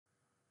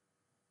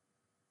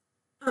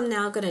I'm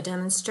now going to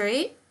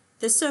demonstrate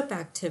the SOAP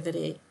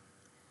activity.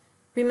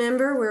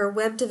 Remember, we're a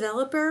web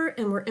developer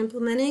and we're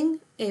implementing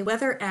a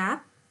weather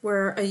app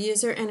where a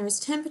user enters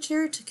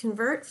temperature to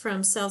convert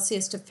from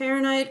Celsius to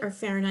Fahrenheit or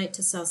Fahrenheit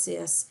to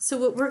Celsius. So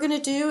what we're going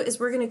to do is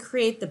we're going to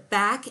create the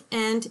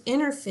back-end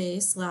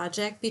interface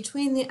logic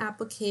between the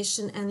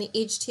application and the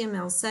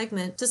HTML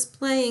segment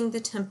displaying the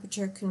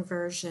temperature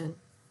conversion.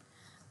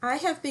 I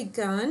have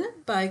begun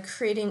by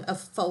creating a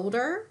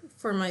folder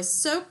for my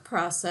SOAP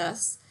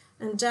process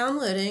and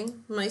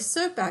downloading my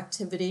SOAP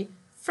activity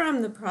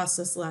from the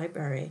process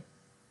library.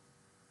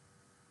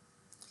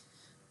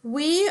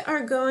 We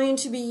are going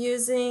to be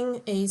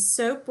using a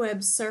SOAP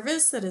web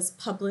service that is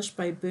published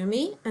by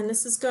Boomi, and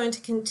this is going to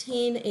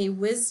contain a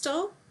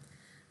WSDL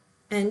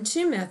and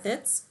two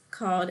methods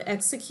called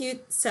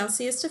execute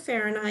Celsius to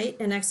Fahrenheit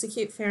and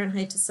execute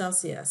Fahrenheit to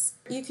Celsius.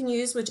 You can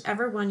use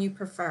whichever one you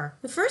prefer.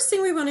 The first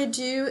thing we want to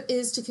do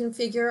is to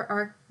configure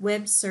our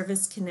web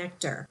service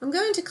connector. I'm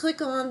going to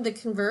click on the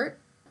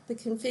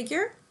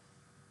configure,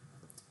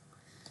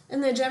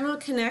 and the general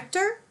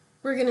connector.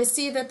 We're going to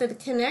see that the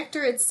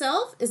connector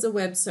itself is a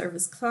web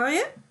service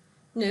client.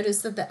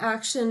 Notice that the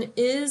action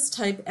is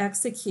type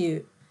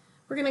execute.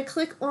 We're going to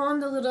click on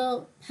the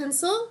little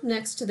pencil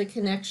next to the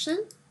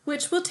connection,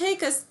 which will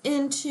take us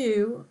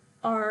into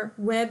our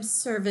web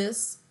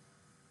service,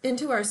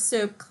 into our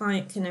SOAP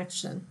client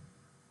connection.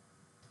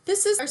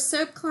 This is our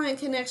SOAP client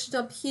connection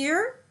up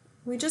here.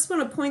 We just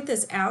want to point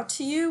this out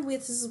to you.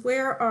 This is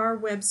where our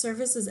web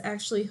service is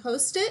actually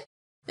hosted.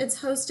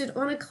 It's hosted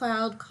on a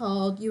cloud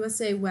called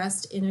USA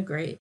West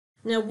Integrate.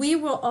 Now we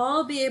will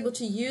all be able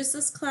to use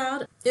this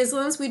cloud as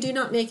long as we do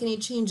not make any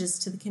changes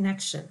to the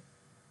connection.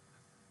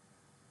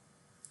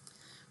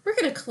 We're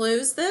going to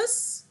close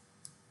this.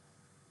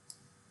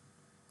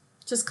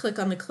 Just click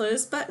on the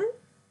close button.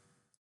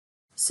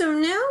 So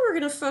now we're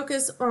going to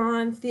focus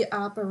on the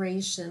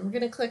operation. We're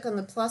going to click on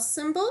the plus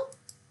symbol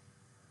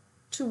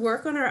to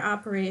work on our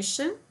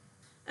operation,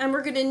 and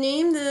we're going to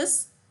name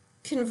this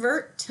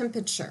convert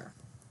temperature.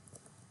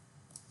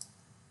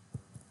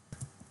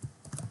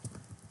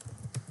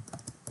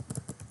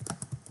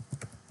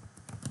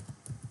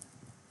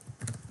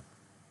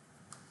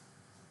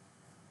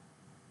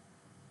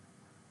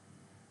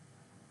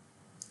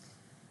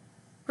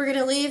 We're going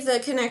to leave the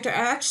connector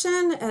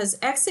action as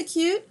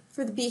execute.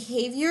 For the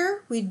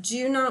behavior, we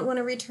do not want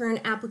to return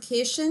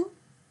application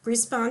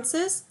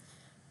responses.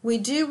 We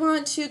do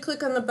want to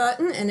click on the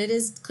button, and it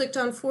is clicked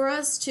on for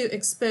us, to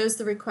expose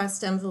the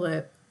request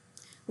envelope.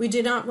 We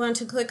do not want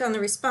to click on the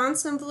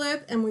response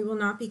envelope, and we will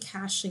not be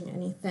caching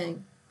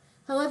anything.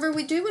 However,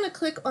 we do want to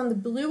click on the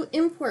blue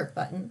import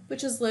button,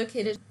 which is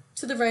located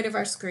to the right of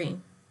our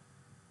screen.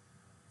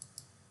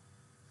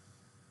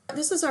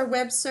 This is our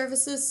web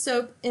services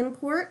SOAP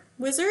import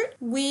wizard.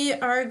 We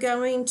are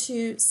going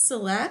to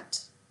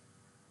select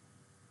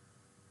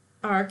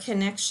our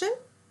connection,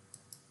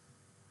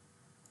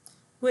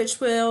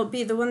 which will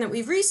be the one that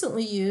we've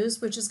recently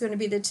used, which is going to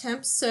be the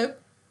temp SOAP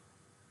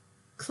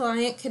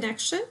client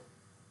connection.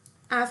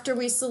 After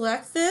we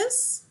select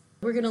this,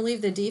 we're going to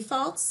leave the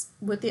defaults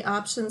with the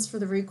options for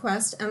the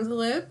request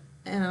envelope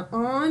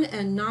on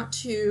and not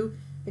to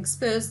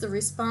expose the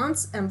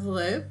response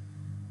envelope.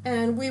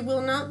 And we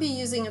will not be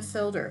using a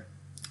filter.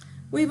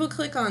 We will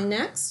click on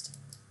Next.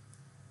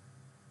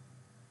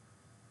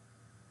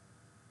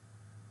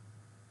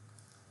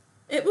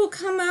 It will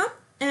come up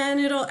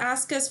and it'll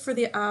ask us for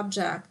the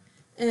object.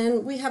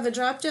 And we have a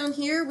drop down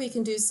here. We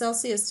can do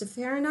Celsius to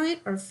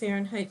Fahrenheit or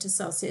Fahrenheit to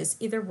Celsius,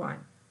 either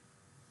one.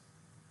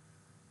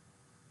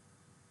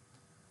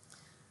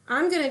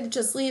 I'm going to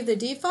just leave the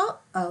default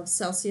of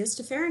Celsius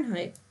to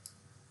Fahrenheit.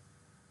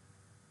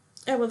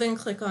 I will then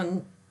click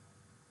on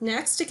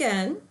Next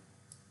again,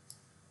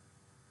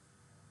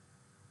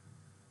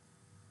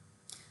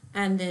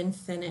 and then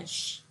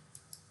Finish.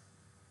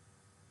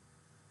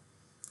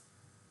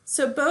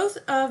 So both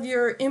of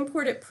your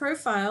imported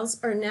profiles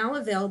are now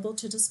available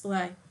to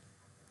display.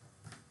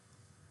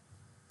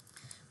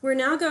 We're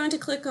now going to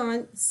click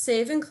on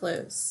Save and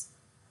Close,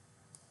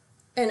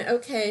 and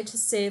OK to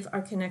save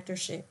our connector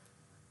shape.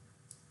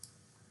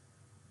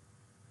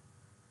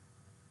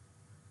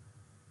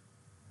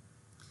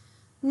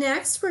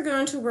 Next, we're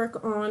going to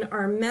work on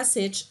our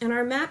message and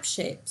our map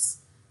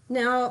shapes.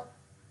 Now,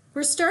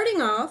 we're starting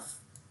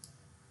off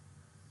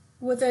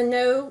with a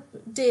no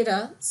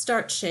data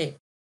start shape,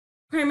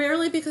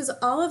 primarily because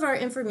all of our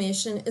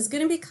information is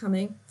going to be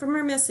coming from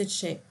our message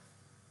shape.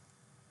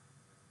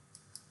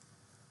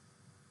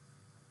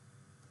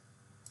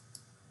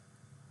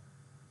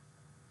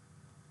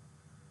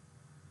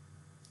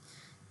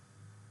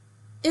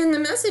 In the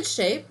message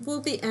shape,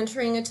 we'll be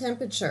entering a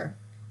temperature.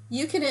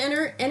 You can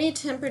enter any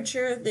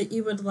temperature that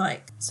you would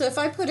like. So if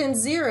I put in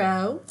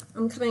 0,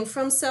 I'm coming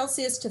from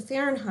Celsius to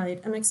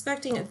Fahrenheit, I'm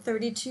expecting at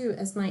 32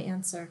 as my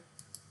answer.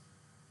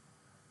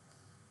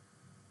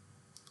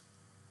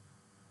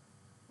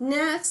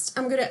 Next,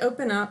 I'm going to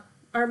open up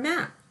our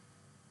map.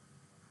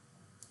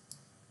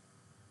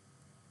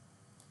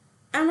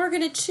 And we're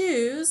going to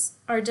choose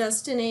our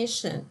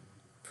destination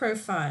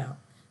profile.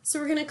 So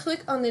we're going to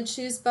click on the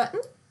Choose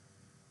button,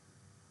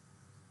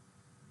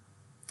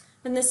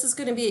 and this is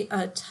going to be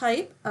a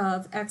type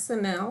of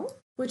XML,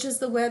 which is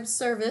the web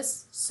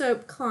service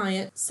SOAP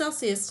client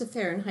Celsius to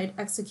Fahrenheit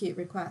execute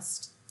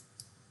request.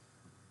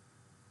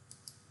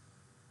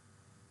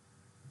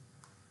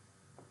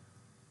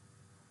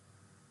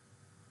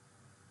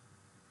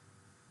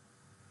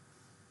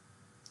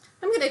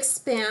 I'm going to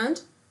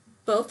expand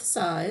both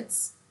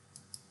sides.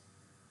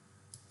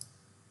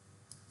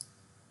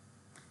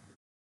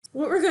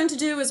 What we're going to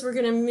do is we're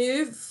going to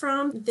move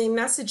from the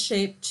message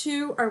shape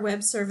to our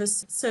web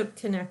service SOAP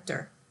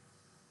connector.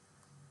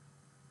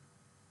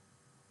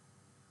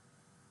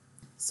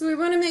 So we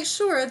want to make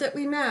sure that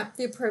we map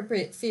the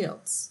appropriate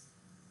fields.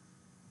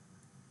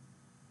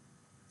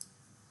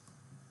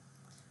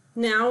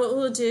 Now what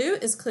we'll do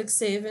is click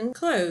Save and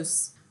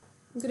Close.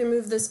 I'm going to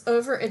move this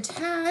over a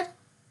tad.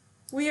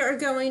 We are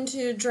going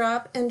to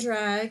drop and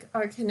drag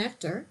our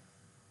connector,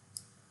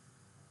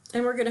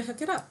 and we're going to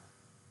hook it up.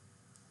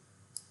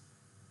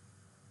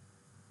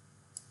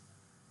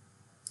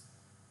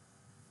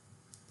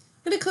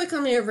 I'm going to click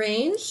on the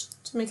Arrange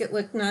to make it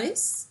look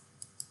nice.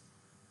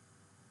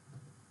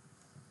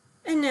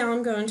 And now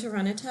I'm going to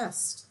run a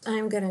test.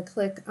 I'm going to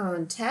click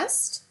on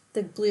Test,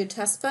 the blue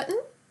test button.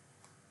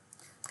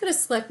 I'm going to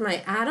select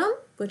my atom,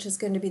 which is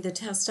going to be the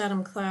test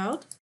atom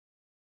cloud.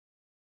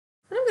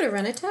 And I'm going to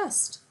run a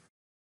test.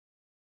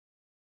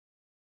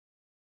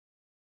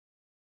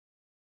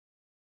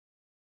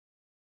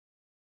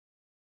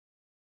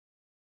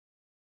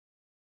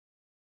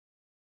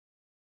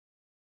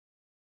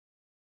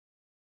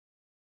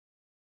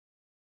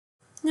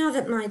 Now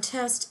that my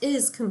test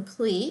is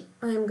complete,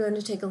 I'm going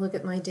to take a look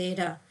at my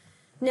data.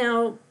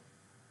 Now,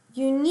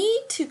 you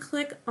need to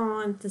click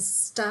on the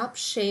stop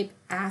shape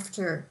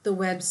after the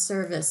web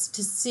service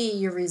to see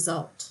your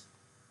result.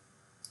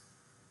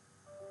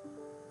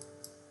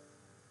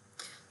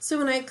 So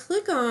when I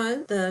click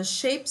on the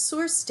shape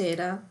source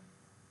data,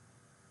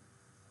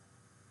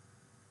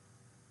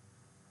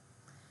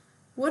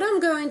 what I'm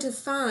going to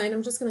find,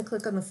 I'm just going to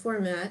click on the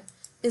format,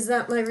 is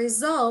that my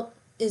result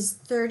is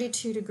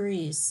 32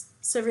 degrees.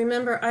 So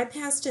remember, I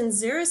passed in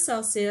 0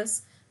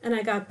 Celsius and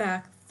I got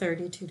back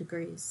 32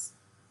 degrees.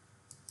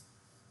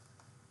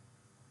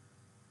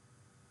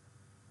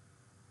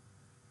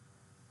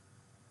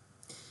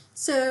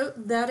 So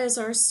that is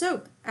our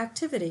SOAP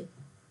activity.